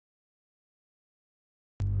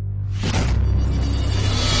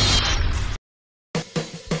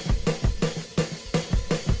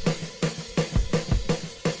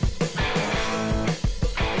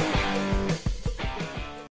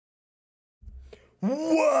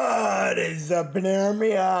What is up,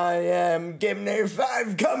 Army? I am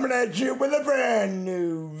Inator coming at you with a brand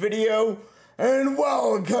new video, and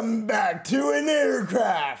welcome back to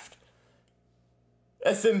Inator.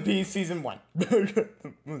 SMP Season 1. It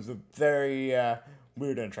was a very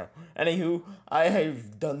weird intro. Anywho, I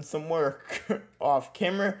have done some work off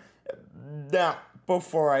camera. Now,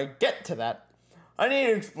 before I get to that, I need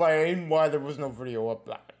to explain why there was no video up,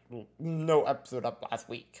 no episode up last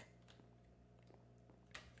week.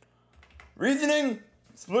 Reasoning: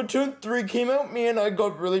 Splatoon 3 came out, me and I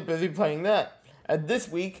got really busy playing that. And this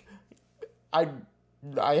week, I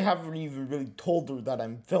haven't even really told her that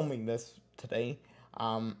I'm filming this today.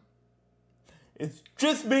 It's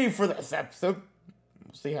just me for this episode.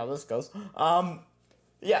 We'll see how this goes.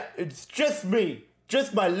 Yeah, it's just me.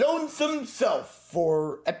 Just my lonesome self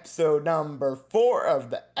for episode number 4 of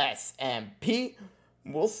the SMP.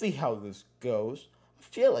 We'll see how this goes. I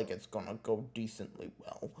feel like it's gonna go decently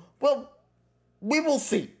well. Well, we will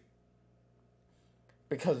see.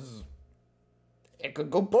 Because it could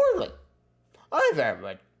go poorly. I very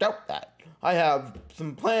much doubt that. I have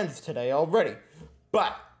some plans today already.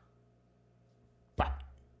 But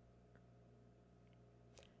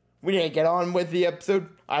we need to get on with the episode.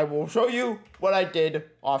 I will show you what I did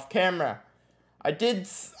off camera. I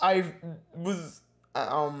was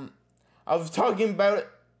talking about it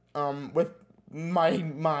with my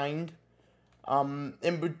mind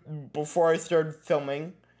before I started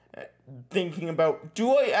filming, thinking about,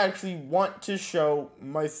 do I actually want to show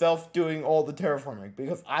myself doing all the terraforming?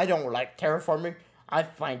 Because I don't like terraforming. I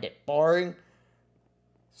find it boring.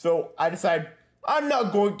 So I decided I'm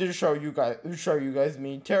not going to show you guys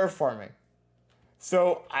me terraforming.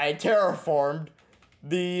 So I terraformed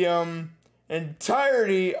the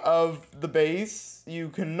entirety of the base. You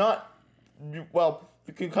can kind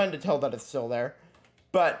of tell that it's still there,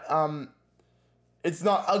 but it's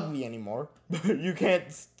not ugly anymore. You can't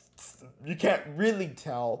really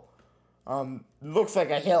tell. Looks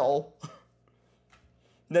like a hill.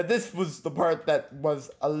 Now this was the part that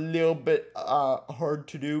was a little bit hard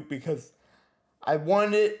to do because I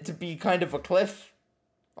wanted it to be kind of a cliff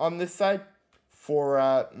on this side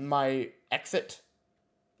for my exit.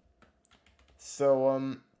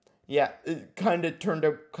 So yeah, it kind of turned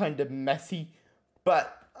out kind of messy,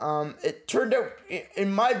 but it turned out,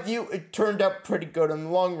 in my view, it turned out pretty good in the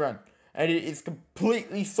long run, and it is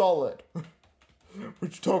completely solid,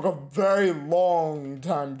 which took a very long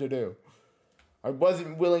time to do. I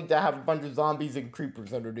wasn't willing to have a bunch of zombies and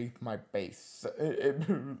creepers underneath my base.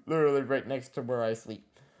 Literally right next to where I sleep.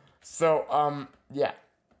 So, yeah.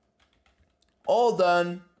 All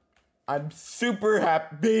done. I'm super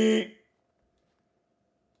happy.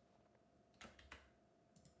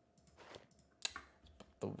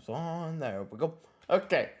 Put those on. There we go.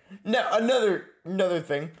 Okay. Now, another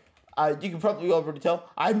thing. You can probably already tell.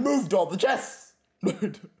 I moved all the chests.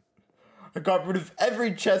 I got rid of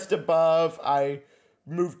every chest above. I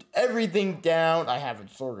moved everything down. I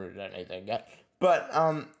haven't sorted anything yet, but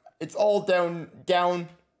it's all down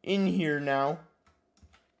in here now.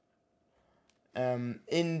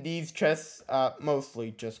 In these chests,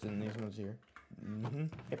 mostly just in these ones here.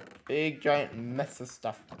 Yep, big giant mess of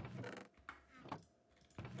stuff.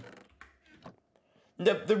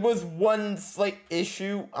 Yep, there was one slight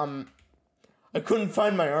issue. I couldn't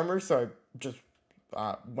find my armor, so I just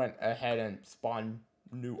went ahead and spawned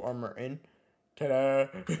new armor in. Ta-da!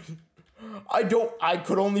 I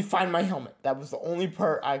could only find my helmet. That was the only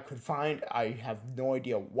part I could find. I have no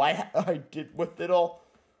idea why I did with it all.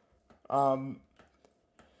 And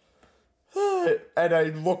I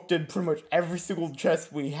looked in pretty much every single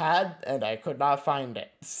chest we had, and I could not find it.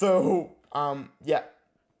 So, yeah.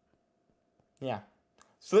 Yeah.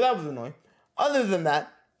 So that was annoying. Other than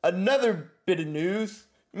that, another bit of news.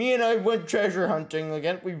 Me and I went treasure hunting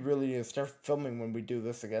again. We really need to start filming when we do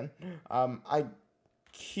this again. I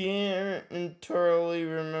can't entirely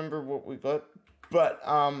remember what we got, but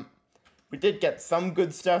we did get some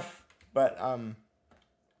good stuff. But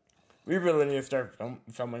we really need to start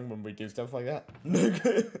filming when we do stuff like that.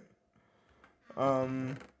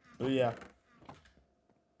 But yeah,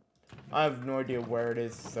 I have no idea where it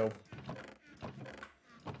is. So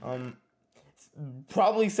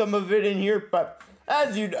probably some of it in here, but.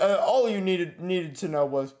 As you, all you needed to know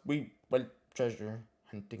was we went treasure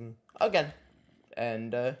hunting again,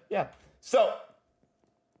 and yeah. So,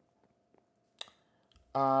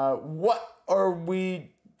 what are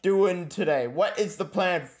we doing today? What is the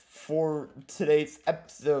plan for today's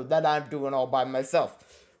episode that I'm doing all by myself?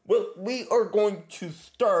 Well, we are going to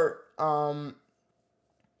start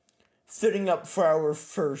setting up for our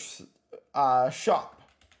first shop.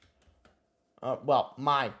 well,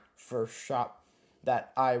 my first shop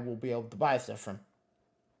that I will be able to buy stuff from.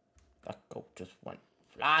 That goat just went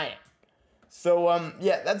flying. So,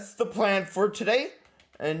 yeah, that's the plan for today.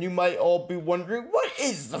 And you might all be wondering, what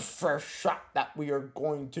is the first shop that we are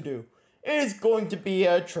going to do? It is going to be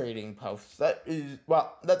a trading post. That is,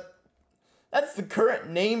 well, that's the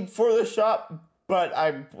current name for the shop, but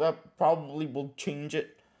I probably will change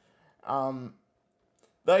it. The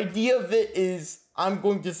idea of it is I'm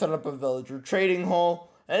going to set up a villager trading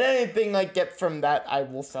hall, and anything I get from that, I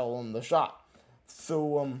will sell in the shop.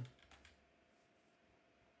 So,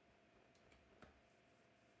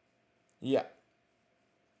 yeah.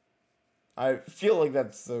 I feel like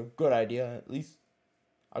that's a good idea, at least.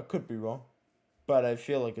 I could be wrong, but I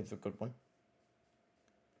feel like it's a good one.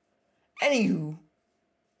 Anywho,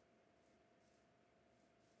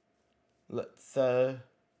 let's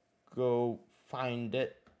go find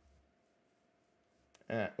it.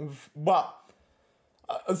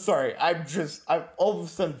 Sorry, I'm all of a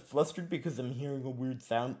sudden flustered because I'm hearing a weird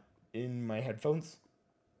sound in my headphones.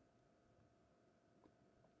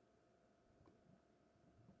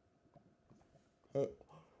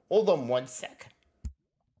 Hold on one sec.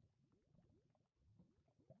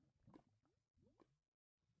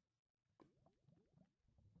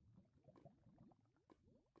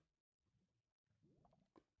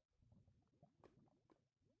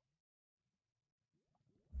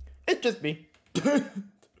 It's just me.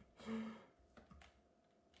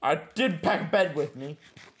 I did pack a bed with me.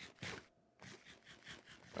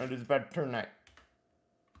 And it's about to turn night.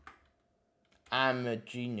 I'm a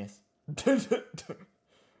genius.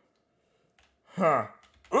 Huh.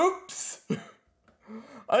 Oops!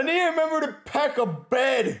 I need to remember to pack a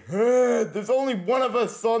bed. There's only one of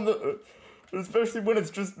us on the... especially when it's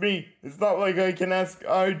just me. It's not like I can ask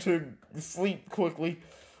I to sleep quickly.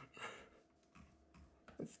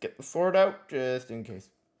 Let's get the sword out, just in case.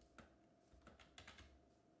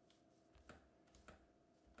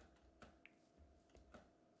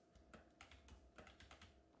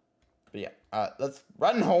 But yeah, let's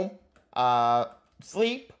run home,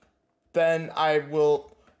 sleep, then I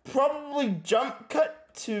will probably jump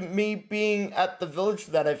cut to me being at the village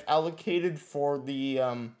that I've allocated for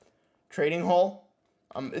the, trading hall.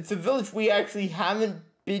 It's a village we actually haven't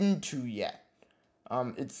been to yet.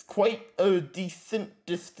 It's quite a decent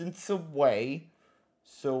distance away,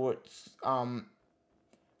 so it's,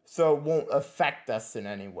 so it won't affect us in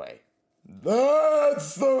any way.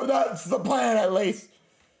 That's the plan, at least.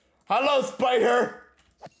 Hello, spider!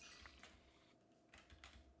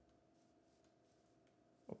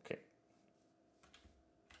 Okay.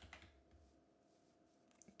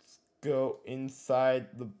 Let's go inside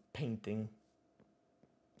the painting.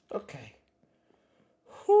 Okay.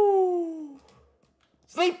 Whoo!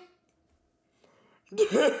 Sleep!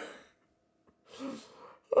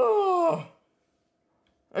 Oh.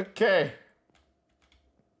 Okay.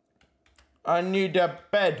 I need a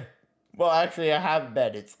bed. Well, actually, I have a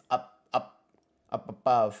bed. It's up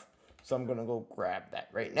above. So I'm gonna go grab that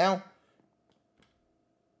right now.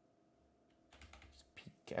 Let's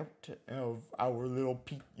peek out of our little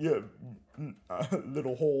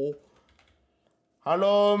little hole.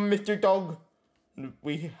 Hello, Mr. Dog.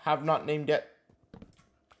 We have not named yet.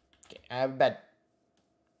 Okay, I have a bed.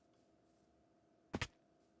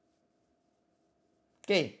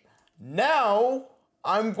 Okay, now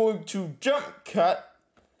I'm going to jump cut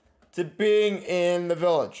to being in the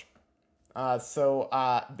village.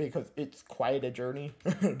 Because it's quite a journey.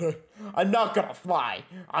 I'm not gonna fly,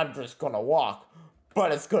 I'm just gonna walk.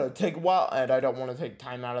 But it's gonna take a while, and I don't want to take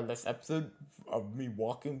time out of this episode of me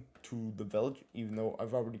walking to the village, even though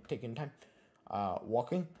I've already taken time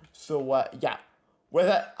walking. So, yeah. With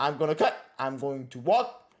that, I'm gonna cut. I'm going to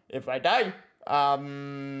walk. If I die,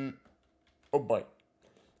 oh boy.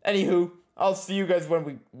 Anywho, I'll see you guys when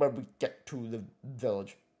we get to the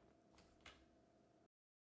village.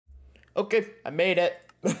 Okay, I made it.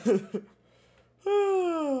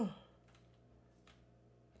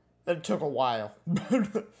 That took a while.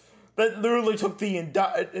 That literally took the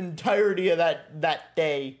entirety of that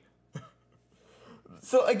day.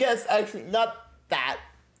 So I guess actually not that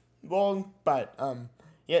long, but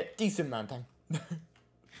yeah, decent amount of time.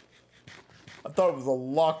 I thought it was a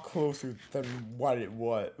lot closer than what it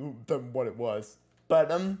was.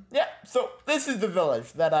 But yeah, so this is the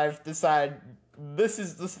village that I've decided. This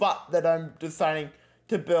is the spot that I'm deciding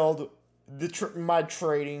to build my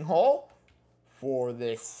trading hall for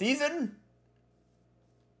this season.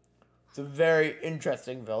 It's a very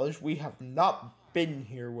interesting village. We have not been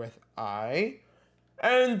here with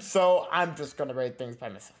and so I'm just gonna rate things by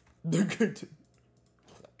myself.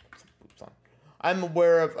 I'm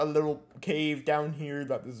aware of a little cave down here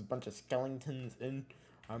that there's a bunch of skeletons in.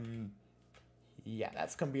 Yeah,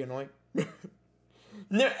 that's gonna be annoying.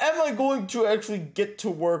 Now, am I going to actually get to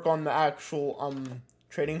work on the actual,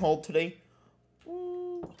 trading hall today?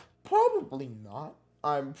 Probably not.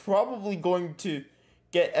 I'm probably going to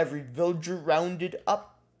get every villager rounded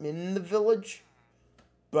up in the village.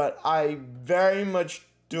 But I very much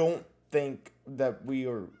don't think that we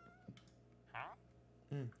are...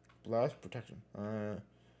 blast protection. The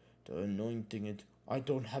annoying thing is, I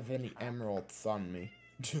don't have any emeralds on me.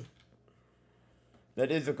 That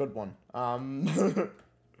is a good one.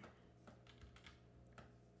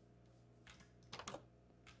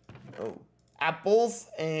 Oh, apples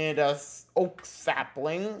and a oak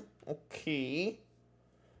sapling. Okay.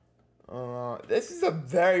 This is a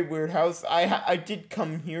very weird house. I did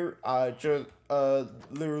come here just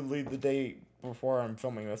literally the day before I'm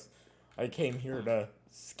filming this. I came here to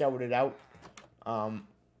scout it out.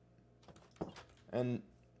 And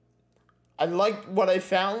I liked what I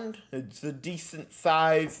found. It's a decent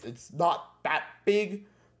size. It's not that big,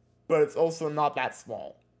 but it's also not that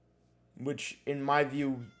small, which in my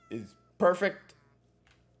view is perfect.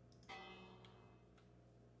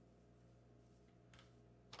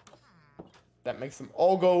 That makes them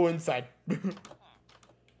all go inside.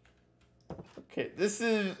 Okay, this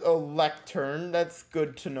is a lectern. That's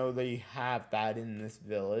good to know they have that in this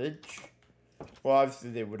village. Well, obviously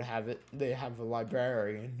they would have it. They have a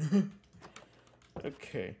librarian.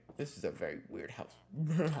 Okay, this is a very weird house.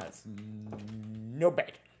 It has no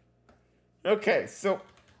bed. Okay, so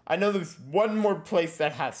I know there's one more place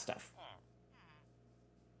that has stuff.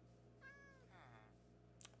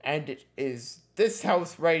 And it is this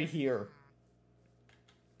house right here.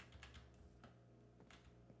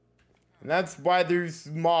 And that's why there's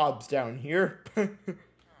mobs down here. Okay,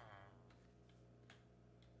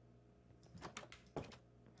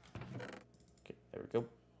 there we go.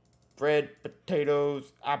 Bread,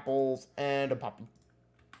 potatoes, apples, and a poppy.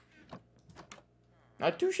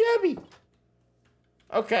 Not too shabby.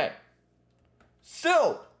 Okay.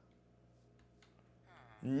 So,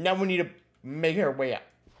 now we need to make our way up.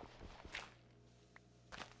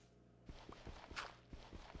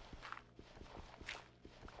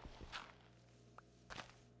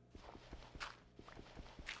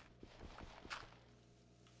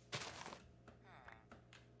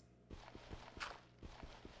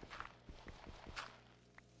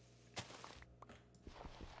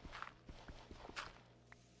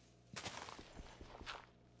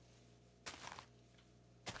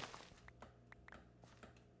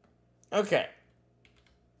 Okay.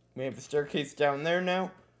 We have a staircase down there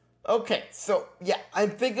now. Okay, so, yeah, I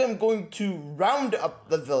think I'm going to round up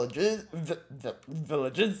the villagers,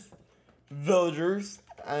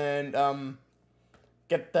 and,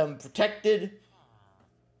 get them protected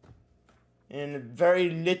in a very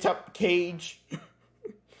lit up cage.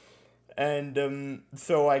 And,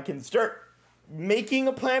 so I can start making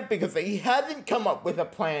a plan, because I haven't come up with a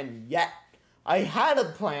plan yet. I had a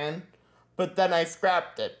plan, but then I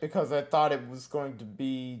scrapped it because I thought it was going to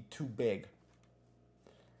be too big.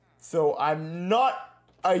 So I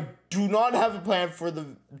do not have a plan for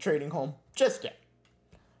the trading home just yet.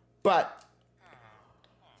 But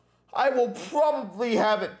I will probably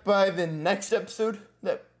have it by the next episode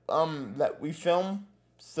that we film.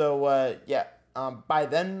 So yeah, by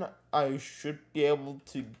then I should be able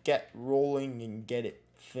to get rolling and get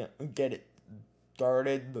it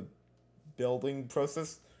started, the building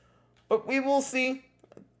process. But we will see.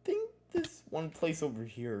 I think this one place over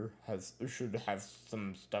here should have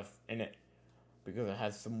some stuff in it, because it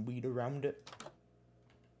has some weed around it.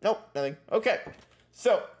 Nope, nothing. Okay,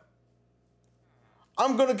 so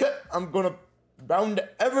I'm gonna round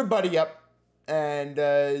everybody up, and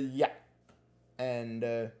yeah, and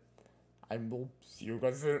I will see you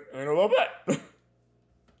guys in a little bit.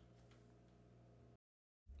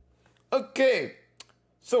 Okay,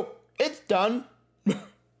 so it's done.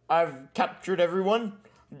 I've captured everyone.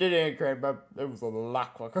 Didn't care, but it was a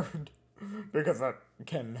lackluster because I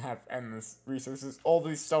can have endless resources. All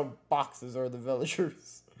these stone boxes are the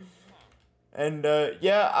villagers. And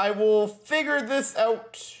yeah, I will figure this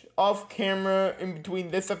out off camera in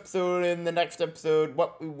between this episode and the next episode,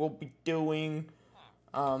 what we will be doing.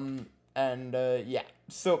 And yeah,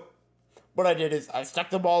 so what I did is I stuck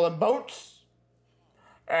them all in boats,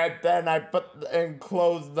 and then I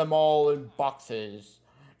closed them all in boxes.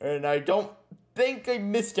 And I don't think I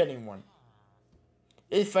missed anyone.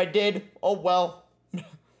 If I did, oh well.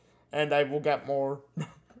 And I will get more.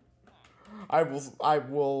 I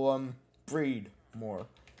will breed more.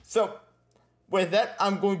 So, with that,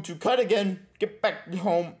 I'm going to cut again. get back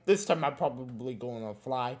home. This time I'm probably going to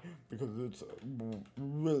fly because it's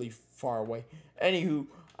really far away. Anywho,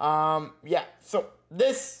 yeah, so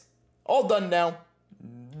this all done now.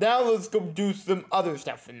 Now let's go do some other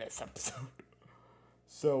stuff in this episode.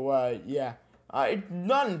 So, yeah, I'm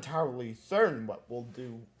not entirely certain what we'll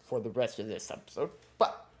do for the rest of this episode,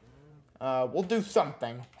 but we'll do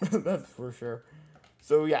something, that's for sure.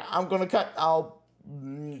 So, yeah, I'm gonna cut. I'll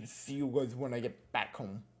see you guys when I get back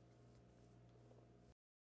home.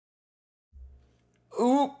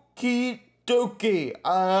 Okie dokie,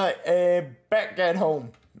 I am back at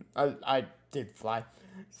home. I did fly.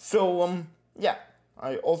 So, yeah,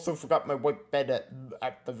 I also forgot my white bed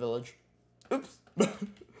at the village. Oops.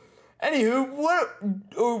 Anywho, what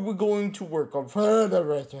are we going to work on for the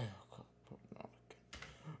rest of...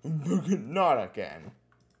 Not again.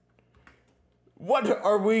 What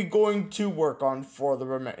are we going to work on for the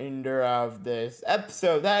remainder of this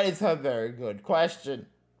episode? That is a very good question.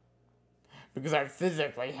 Because I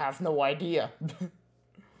physically have no idea.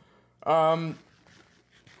 Like,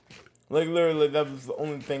 literally, that was the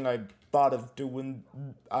only thing I thought of doing,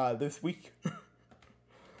 this week.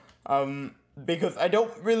 Because I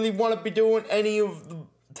don't really want to be doing any of the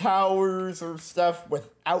towers or stuff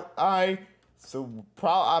without I. So,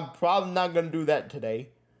 I'm probably not going to do that today.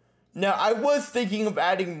 Now, I was thinking of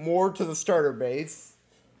adding more to the starter base,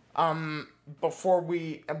 before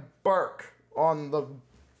we embark on the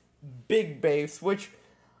big base, which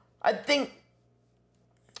I think,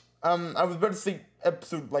 I was about to say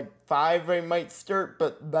episode, 5 I might start,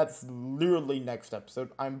 but that's literally next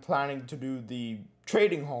episode. I'm planning to do the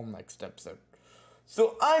trading hall next episode.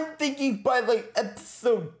 So I'm thinking by,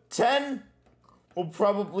 episode 10, we'll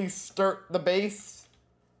probably start the base.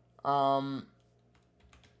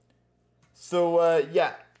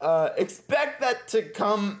 Yeah, expect that to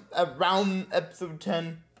come around episode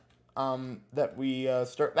 10, that we,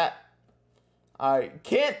 start that. I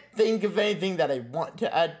can't think of anything that I want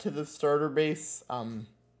to add to the starter base,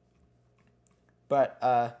 but,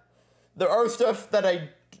 there are stuff that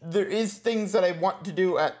there is things that I want to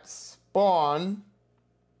do at spawn,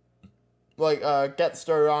 get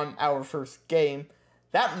started on our first game.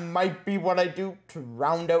 That might be what I do to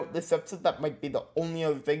round out this episode. That might be the only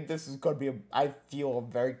other thing. This is going to be, I feel, a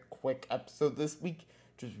very quick episode this week.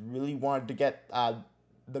 Just really wanted to get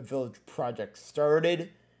the village project started.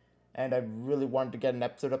 And I really wanted to get an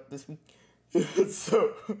episode up this week.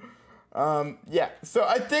 So, yeah. So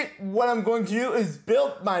I think what I'm going to do is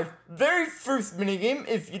build my very first minigame.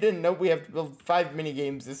 If you didn't know, we have to build 5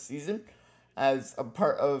 minigames this season as a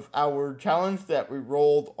part of our challenge that we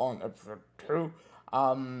rolled on episode 2.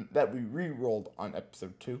 That we re-rolled on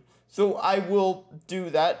episode 2. So I will do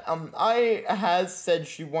that. I has said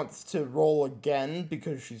she wants to roll again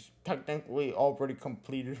because she's technically already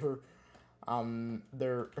completed her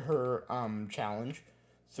challenge.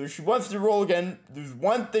 So she wants to roll again. There's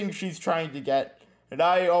one thing she's trying to get, and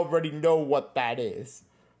I already know what that is.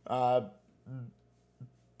 And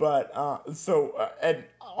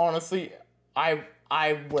honestly, I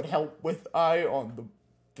would help with on the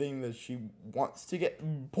thing that she wants to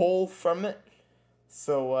pull from it.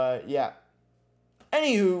 So, yeah.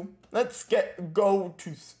 Anywho, let's go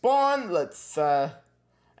to spawn.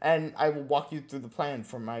 And I will walk you through the plan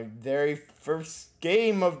for my very first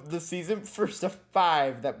game of the season. First of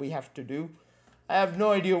 5 that we have to do. I have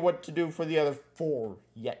no idea what to do for the other 4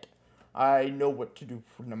 yet. I know what to do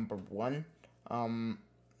for number 1.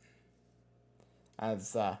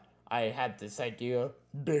 I had this idea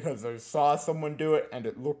because I saw someone do it and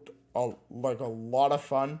it looked like a lot of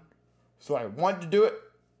fun. So I want to do it.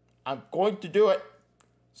 I'm going to do it.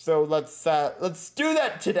 So let's do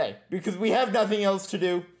that today because we have nothing else to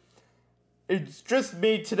do. It's just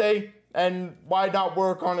me today, and why not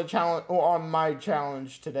work on my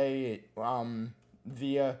challenge today?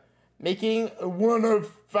 Via making 1 of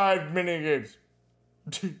 5 minigames.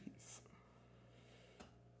 Jeez.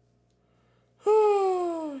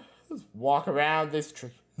 Let's walk around this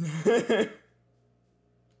tree.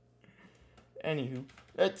 Anywho,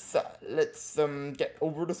 let's get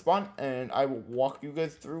over to spawn, and I will walk you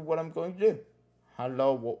guys through what I'm going to do.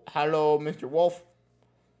 Hello, Mr. Wolf.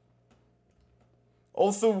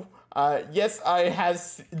 Also, yes, I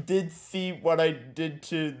did see what I did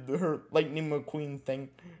to her Lightning McQueen thing.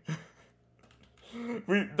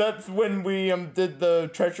 That's when we did the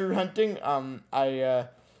treasure hunting.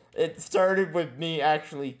 It started with me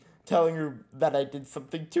actually telling her that I did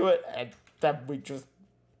something to it, and then we just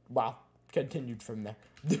continued from there.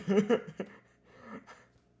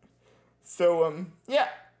 So yeah.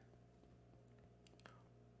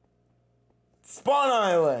 Spawn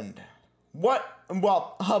Island.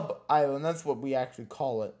 well, Hub Island, that's what we actually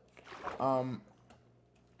call it.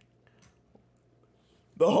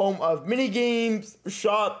 The home of mini games,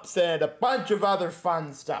 shops, and a bunch of other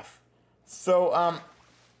fun stuff. So,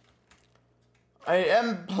 I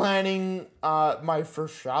am planning my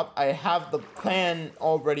first shop. I have the plan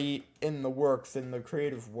already in the works in the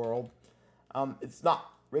creative world. It's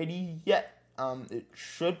not ready yet. It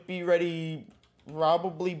should be ready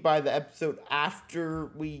probably by the episode after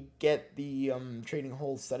we get the trading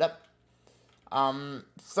halls set up.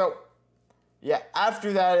 So yeah,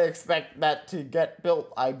 after that, I expect that to get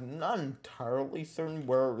built. I'm not entirely certain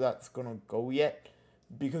where that's gonna go yet,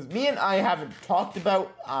 because me and I haven't talked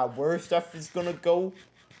about where stuff is gonna go.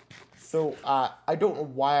 So I don't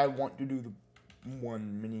know why I want to do the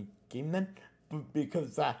one mini game then, but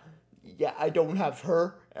because yeah, I don't have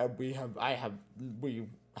her, and we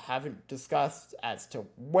haven't discussed as to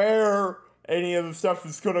where any of the stuff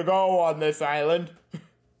is gonna go on this island.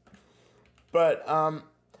 But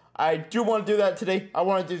I do want to do that today. I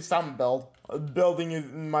want to do some build. Building is,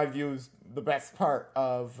 in my view, is the best part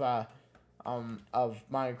of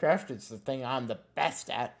Minecraft. It's the thing I'm the best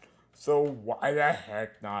at. So why the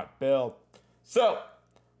heck not build? So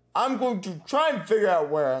I'm going to try and figure out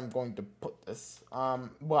where I'm going to put this. Well,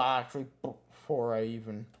 actually, before I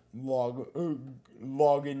even log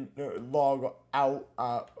out.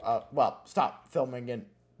 Well, stop filming and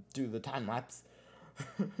do the time lapse.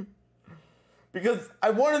 Because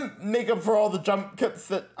I want to make up for all the jump cuts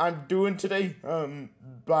that I'm doing today,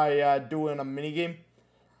 by doing a mini game.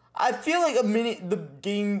 I feel like the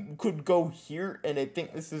game could go here, and I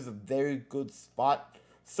think this is a very good spot.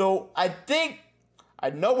 So I think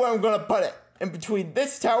I know where I'm gonna put it. In between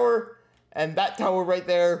this tower and that tower right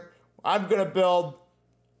there, I'm gonna build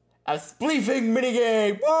a spleefing mini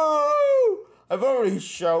game. Woo! I've already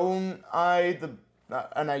shown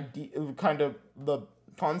an idea, kind of the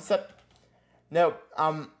concept. Now,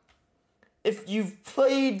 if you've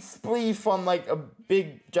played Spleef on like a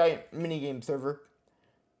big giant minigame server,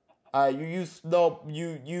 you use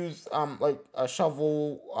like a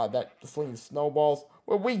shovel that slings snowballs.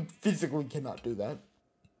 Well, we physically cannot do that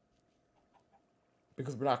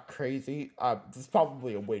because we're not crazy. There's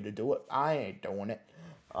probably a way to do it. I ain't doing it.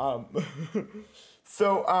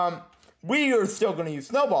 So we are still gonna use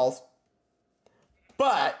snowballs,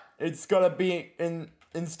 but it's gonna be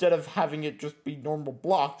instead of having it just be normal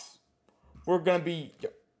blocks, we're gonna be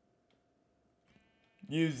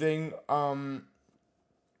using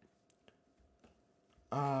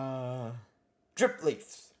drip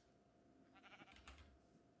leaves.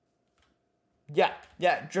 Yeah,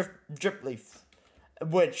 drip leaves.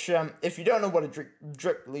 Which, if you don't know what a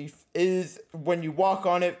drip leaf is, when you walk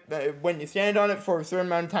on it, when you stand on it for a certain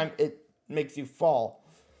amount of time, it makes you fall.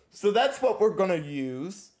 So that's what we're gonna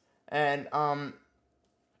use, and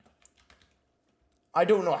I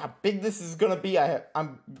don't know how big this is gonna be.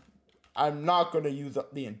 I'm not gonna use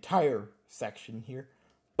up the entire section here,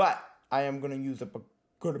 but I am gonna use up a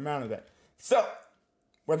good amount of it. So,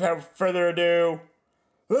 without further ado,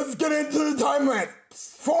 let's get into the time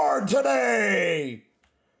lapse for today.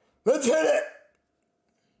 Let's hit it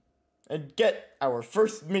and get our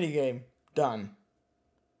first minigame done.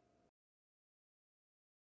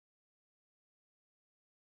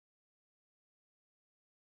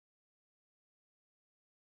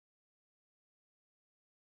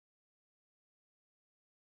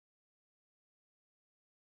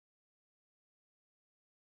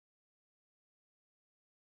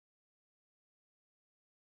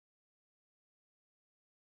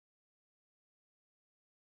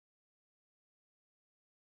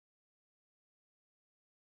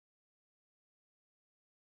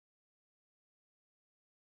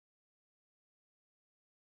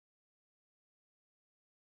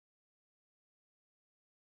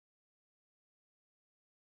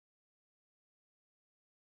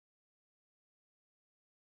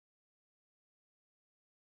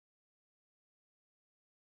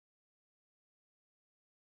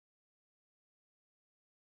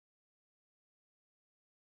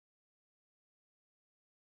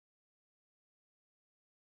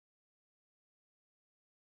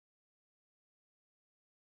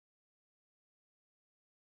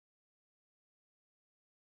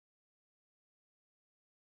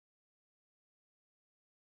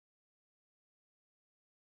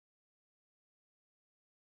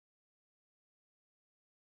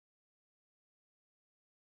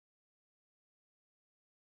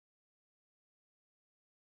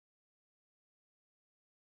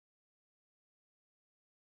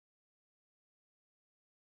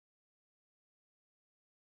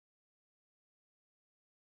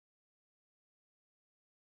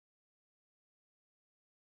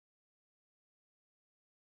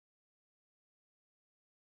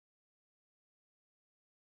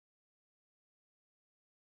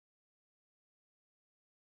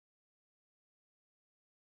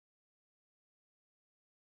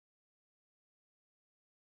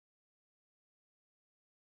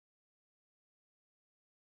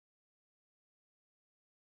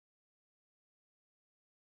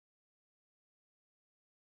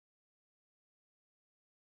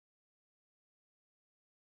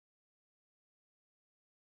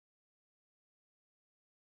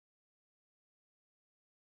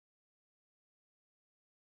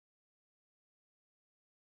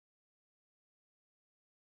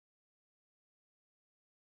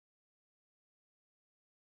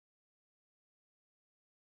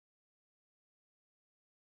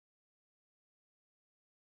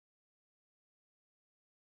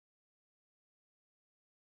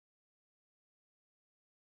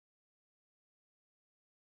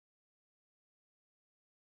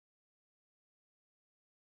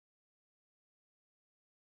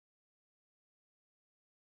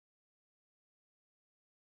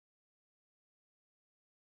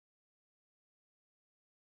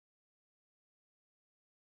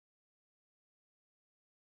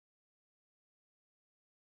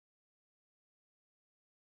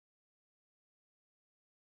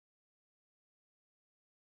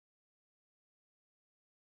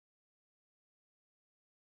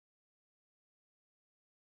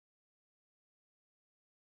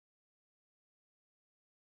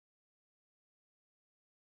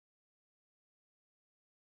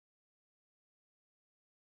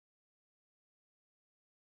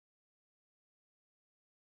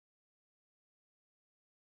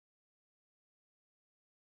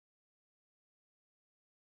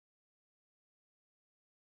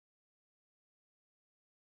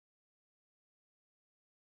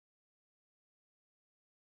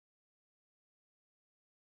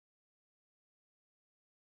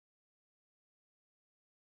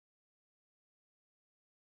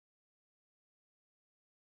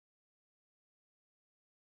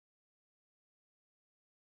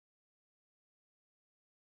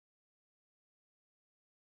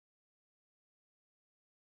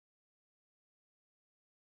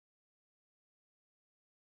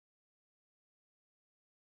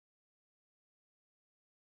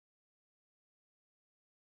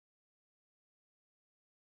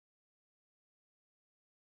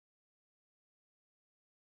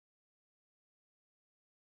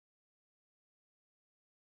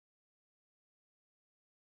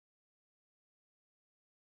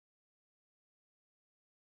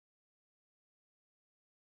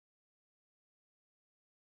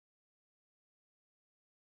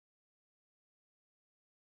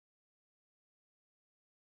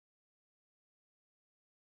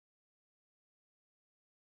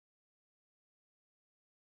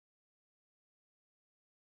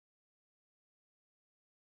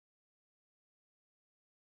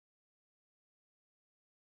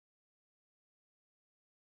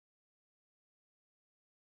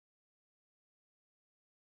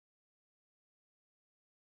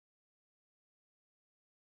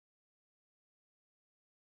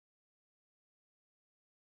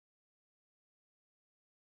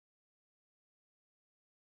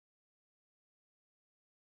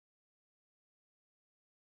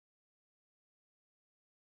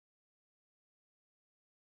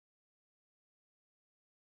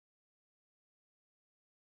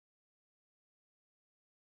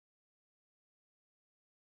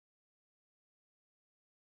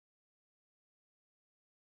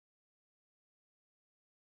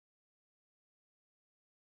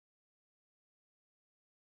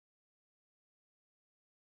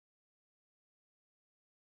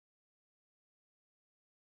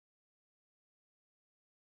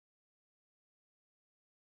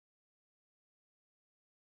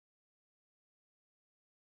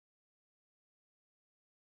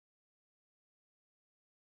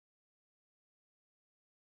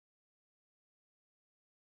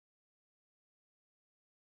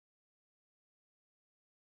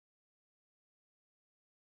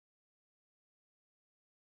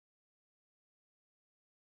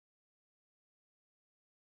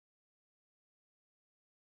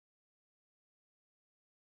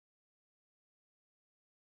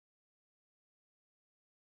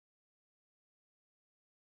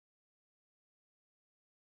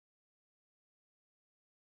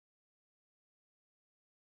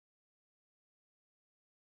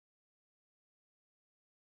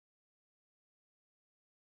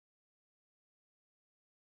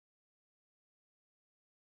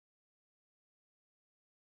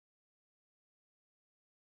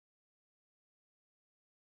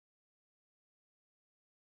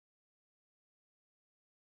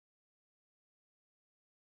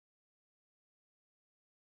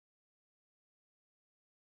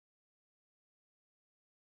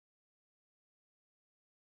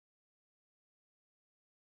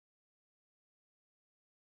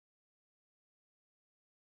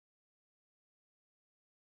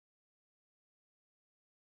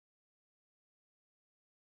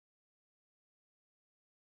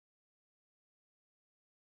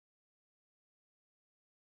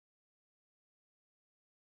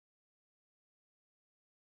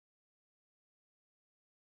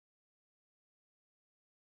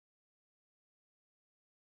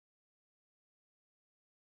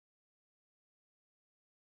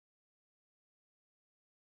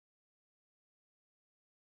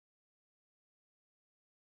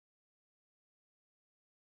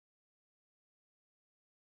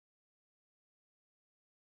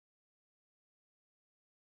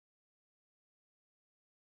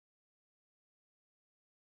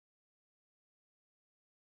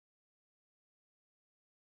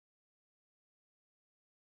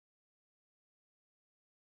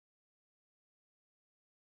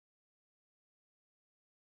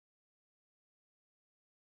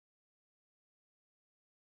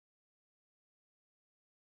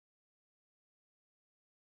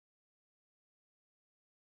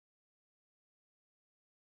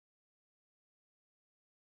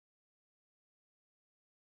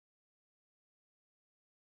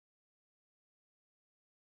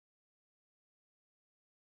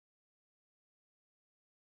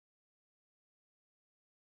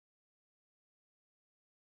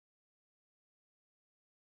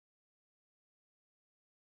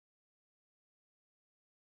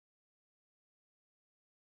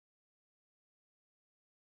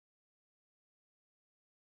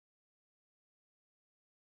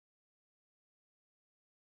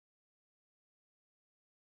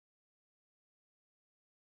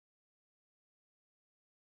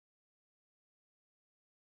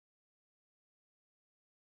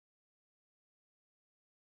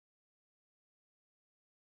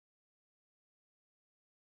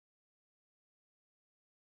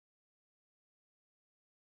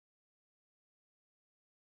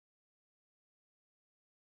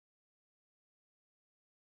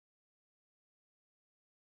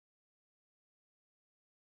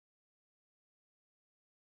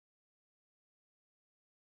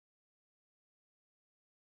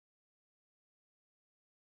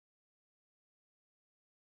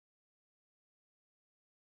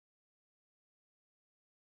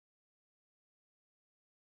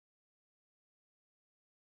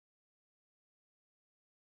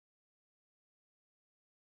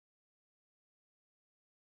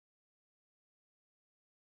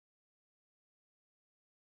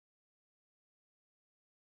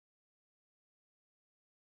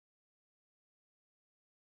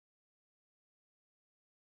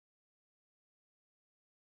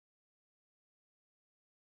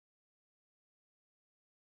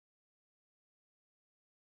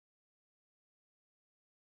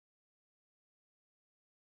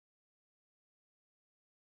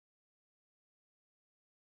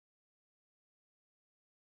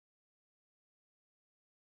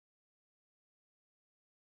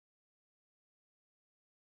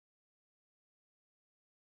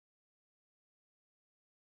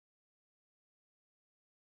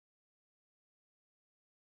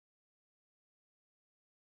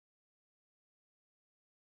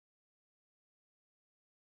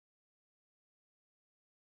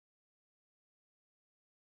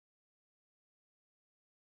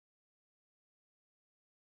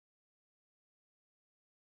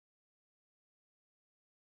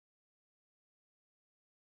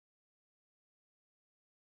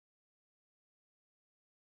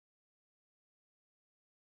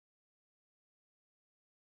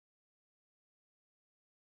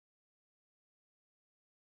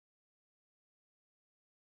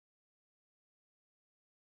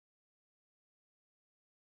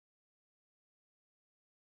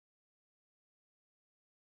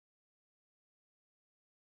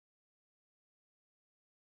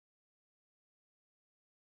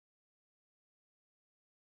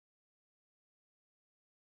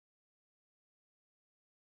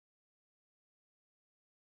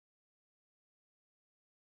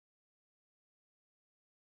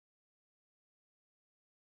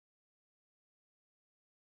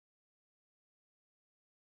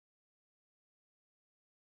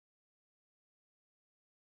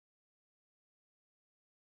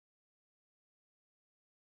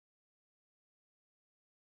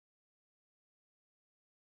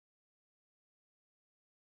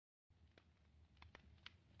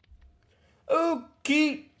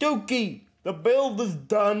 Okie dokie. The build is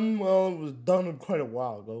done. Well, it was done quite a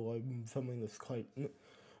while ago. I've been filming this quite.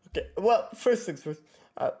 Okay. Well, first things first.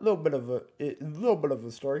 A little bit of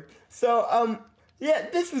a story. So, yeah,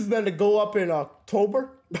 this was meant to go up in October.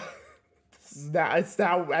 It's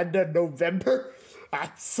now end of November.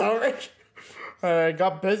 Sorry. I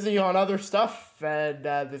got busy on other stuff, and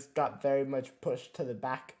this got very much pushed to the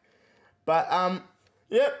back. But,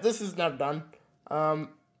 yep, this is now done.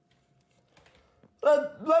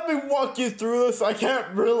 Let me walk you through this. I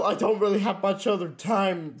don't really have much other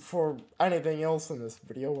time for anything else in this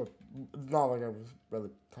video. It's not like I was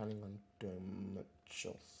really planning on doing much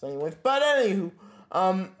else anyways. But anywho,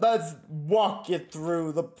 let's walk you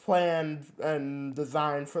through the plan and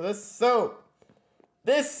design for this. So,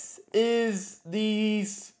 this is the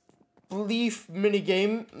Spleef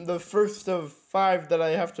minigame, the first of 5 that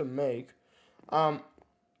I have to make. Well,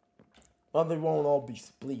 they won't all be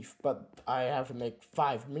Spleef, but I have to make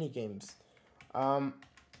 5 minigames. Yeah,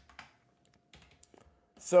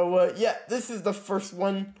 this is the first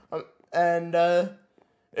one, and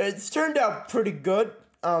it's turned out pretty good.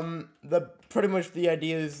 Pretty much the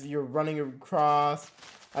idea is you're running across.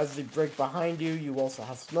 As they break behind you, you also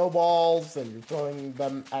have snowballs, and you're throwing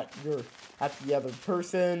them at the other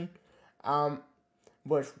person.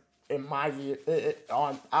 Which, in my view,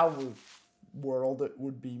 on our world, it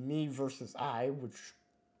would be me versus I, which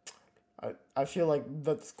I feel like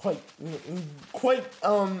that's quite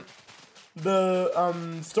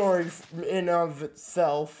the story in of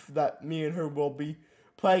itself, that me and her will be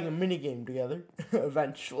playing a minigame together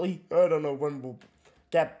eventually. I don't know when we'll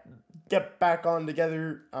get back on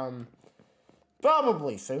together.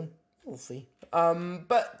 Probably soon. We'll see.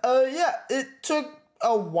 Yeah, it took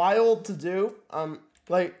a while to do.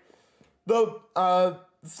 Like the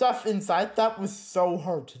stuff inside, that was so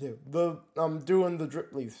hard to do. Doing the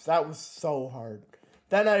drip leaves, that was so hard.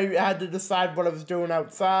 Then I had to decide what I was doing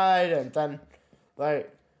outside, and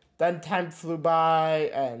then time flew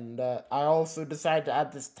by, and I also decided to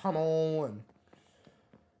add this tunnel, and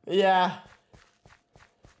yeah,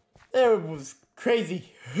 it was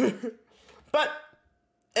crazy. But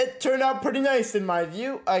it turned out pretty nice in my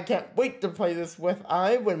view. I can't wait to play this with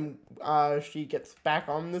I when she gets back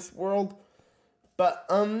on this world. But,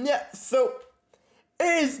 yeah, so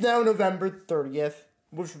it is now November 30th,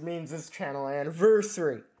 which means it's channel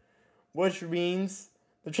anniversary, which means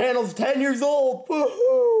the channel's 10 years old.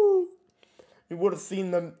 Woohoo! You would have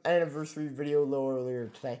seen the anniversary video a little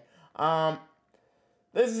earlier today.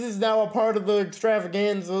 This is now a part of the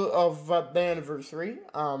extravaganza of the anniversary.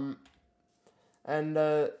 I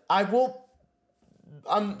will.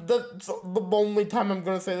 The only time I'm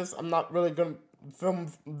gonna say this, I'm not really gonna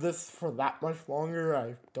film this for that much longer.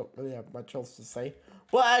 I don't really have much else to say.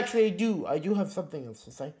 Well, actually, I do have something else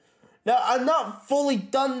to say. Now, I'm not fully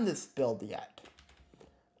done this build yet.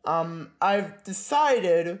 I've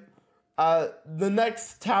decided, the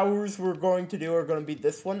next towers we're going to do are going to be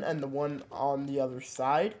this one and the one on the other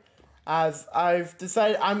side. As I've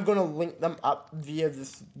decided I'm going to link them up via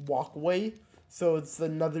this walkway. So it's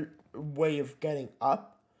another way of getting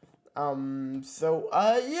up.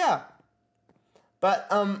 Yeah.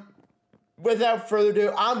 But, without further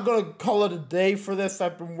ado, I'm going to call it a day for this.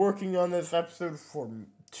 I've been working on this episode for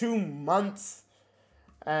 2 months.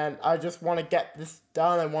 And I just want to get this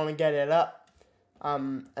done. I want to get it up.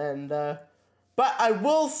 But I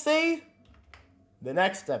will say, the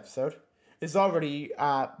next episode is already,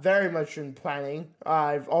 very much in planning.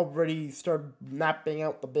 I've already started mapping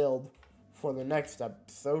out the build for the next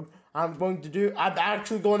episode. I'm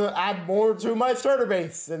actually going to add more to my starter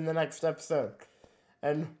base in the next episode.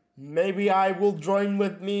 And maybe I will join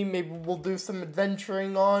with me. Maybe we'll do some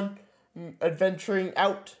adventuring out.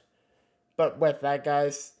 But with that,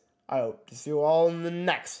 guys, I hope to see you all in the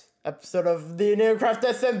next episode of the Inator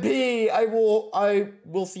SMP. I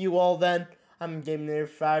will see you all then. I'm Game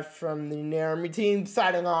 5 from the Inator Army team,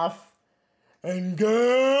 signing off. And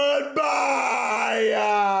goodbye!